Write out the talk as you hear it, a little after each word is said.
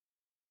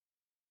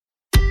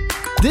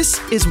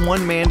This is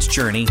one man's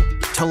journey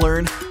to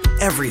learn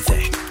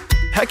everything,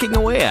 pecking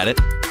away at it,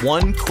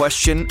 one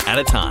question at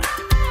a time.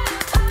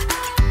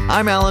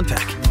 I'm Alan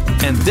Peck,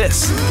 and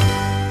this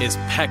is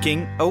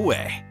Pecking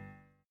Away.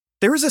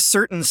 There is a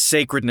certain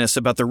sacredness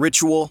about the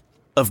ritual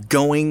of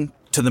going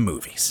to the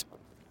movies.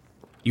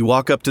 You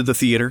walk up to the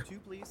theater,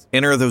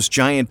 enter those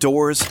giant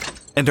doors,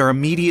 and are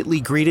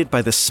immediately greeted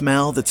by the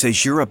smell that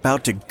says you're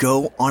about to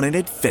go on an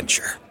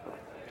adventure.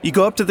 You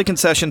go up to the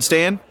concession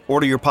stand,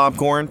 order your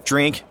popcorn,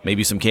 drink,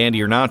 maybe some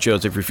candy or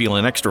nachos if you're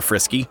feeling extra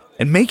frisky,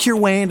 and make your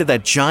way into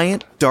that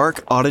giant,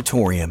 dark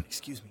auditorium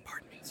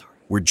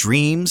where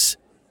dreams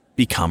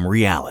become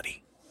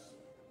reality.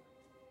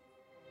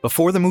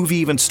 Before the movie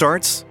even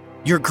starts,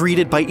 you're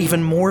greeted by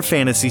even more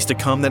fantasies to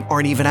come that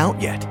aren't even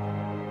out yet.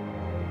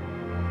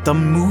 The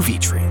movie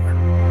trailer.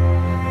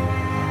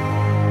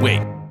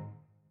 Wait,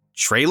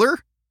 trailer?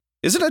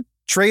 Isn't a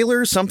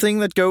trailer something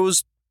that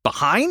goes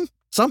behind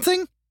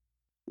something?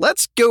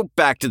 Let's go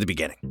back to the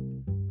beginning.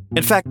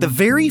 In fact, the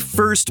very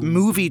first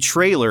movie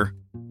trailer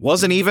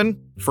wasn't even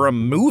for a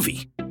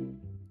movie.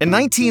 In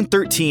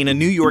 1913 in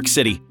New York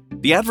City,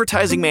 the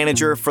advertising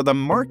manager for the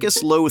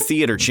Marcus Loew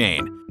theater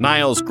chain,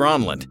 Niles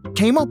Gronlund,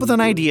 came up with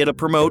an idea to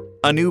promote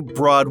a new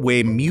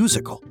Broadway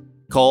musical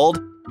called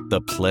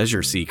The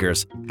Pleasure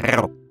Seekers.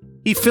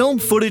 He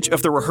filmed footage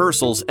of the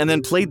rehearsals and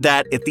then played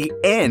that at the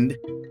end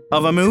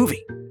of a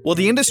movie. Well,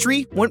 the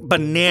industry went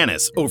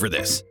bananas over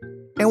this.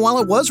 And while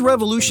it was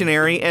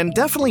revolutionary and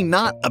definitely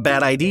not a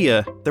bad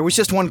idea, there was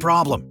just one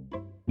problem.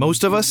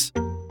 Most of us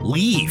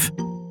leave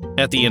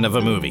at the end of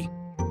a movie.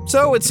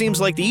 So it seems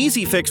like the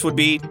easy fix would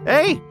be,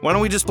 hey, why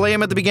don't we just play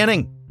him at the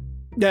beginning?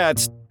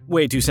 That's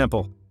way too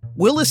simple.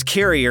 Willis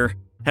Carrier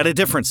had a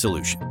different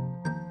solution.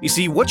 You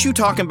see, What You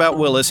Talking About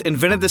Willis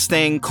invented this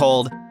thing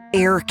called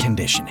air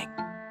conditioning.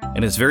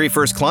 And his very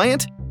first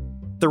client?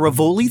 The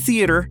Rivoli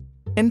Theater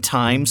in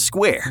Times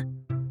Square.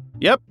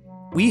 Yep,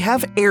 we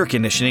have air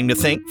conditioning to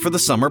thank for the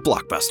summer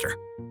blockbuster.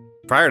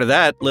 Prior to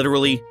that,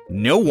 literally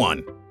no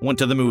one went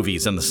to the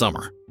movies in the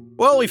summer.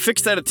 Well, we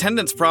fixed that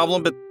attendance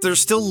problem, but they're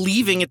still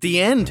leaving at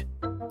the end.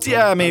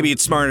 Yeah, maybe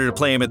it's smarter to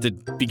play them at the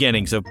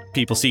beginning so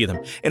people see them.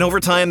 And over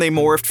time, they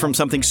morphed from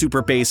something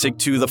super basic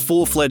to the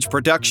full-fledged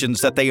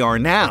productions that they are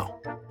now.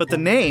 But the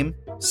name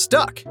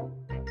stuck.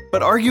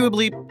 But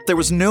arguably, there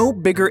was no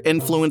bigger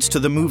influence to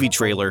the movie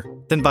trailer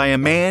than by a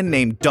man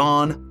named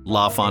Don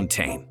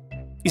LaFontaine.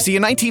 You see,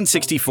 in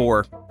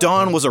 1964,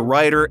 Don was a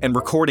writer and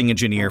recording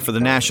engineer for the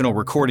National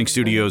Recording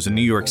Studios in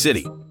New York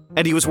City,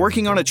 and he was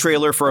working on a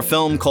trailer for a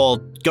film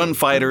called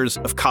Gunfighters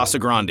of Casa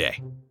Grande.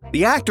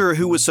 The actor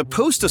who was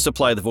supposed to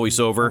supply the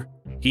voiceover,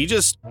 he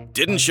just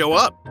didn't show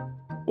up.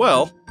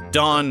 Well,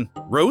 Don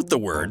wrote the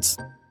words,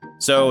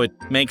 so it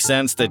makes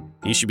sense that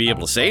he should be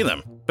able to say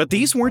them. But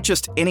these weren't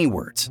just any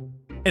words.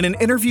 In an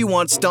interview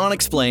once, Don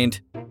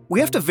explained, "We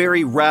have to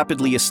very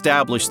rapidly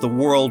establish the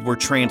world we're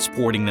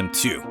transporting them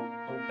to.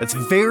 That's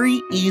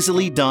very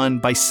easily done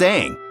by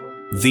saying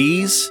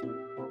these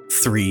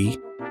 3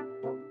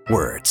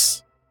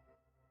 words.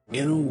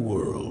 In a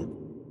world.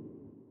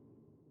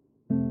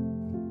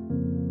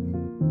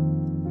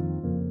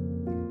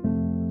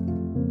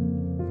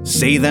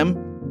 Say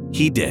them,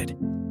 he did.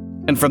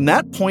 And from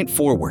that point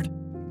forward,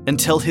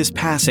 until his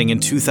passing in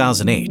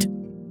 2008,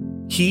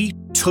 he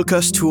took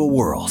us to a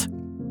world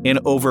in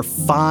over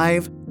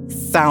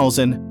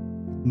 5,000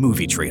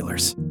 movie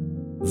trailers.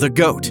 The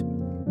GOAT.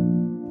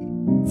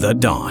 The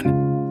Don.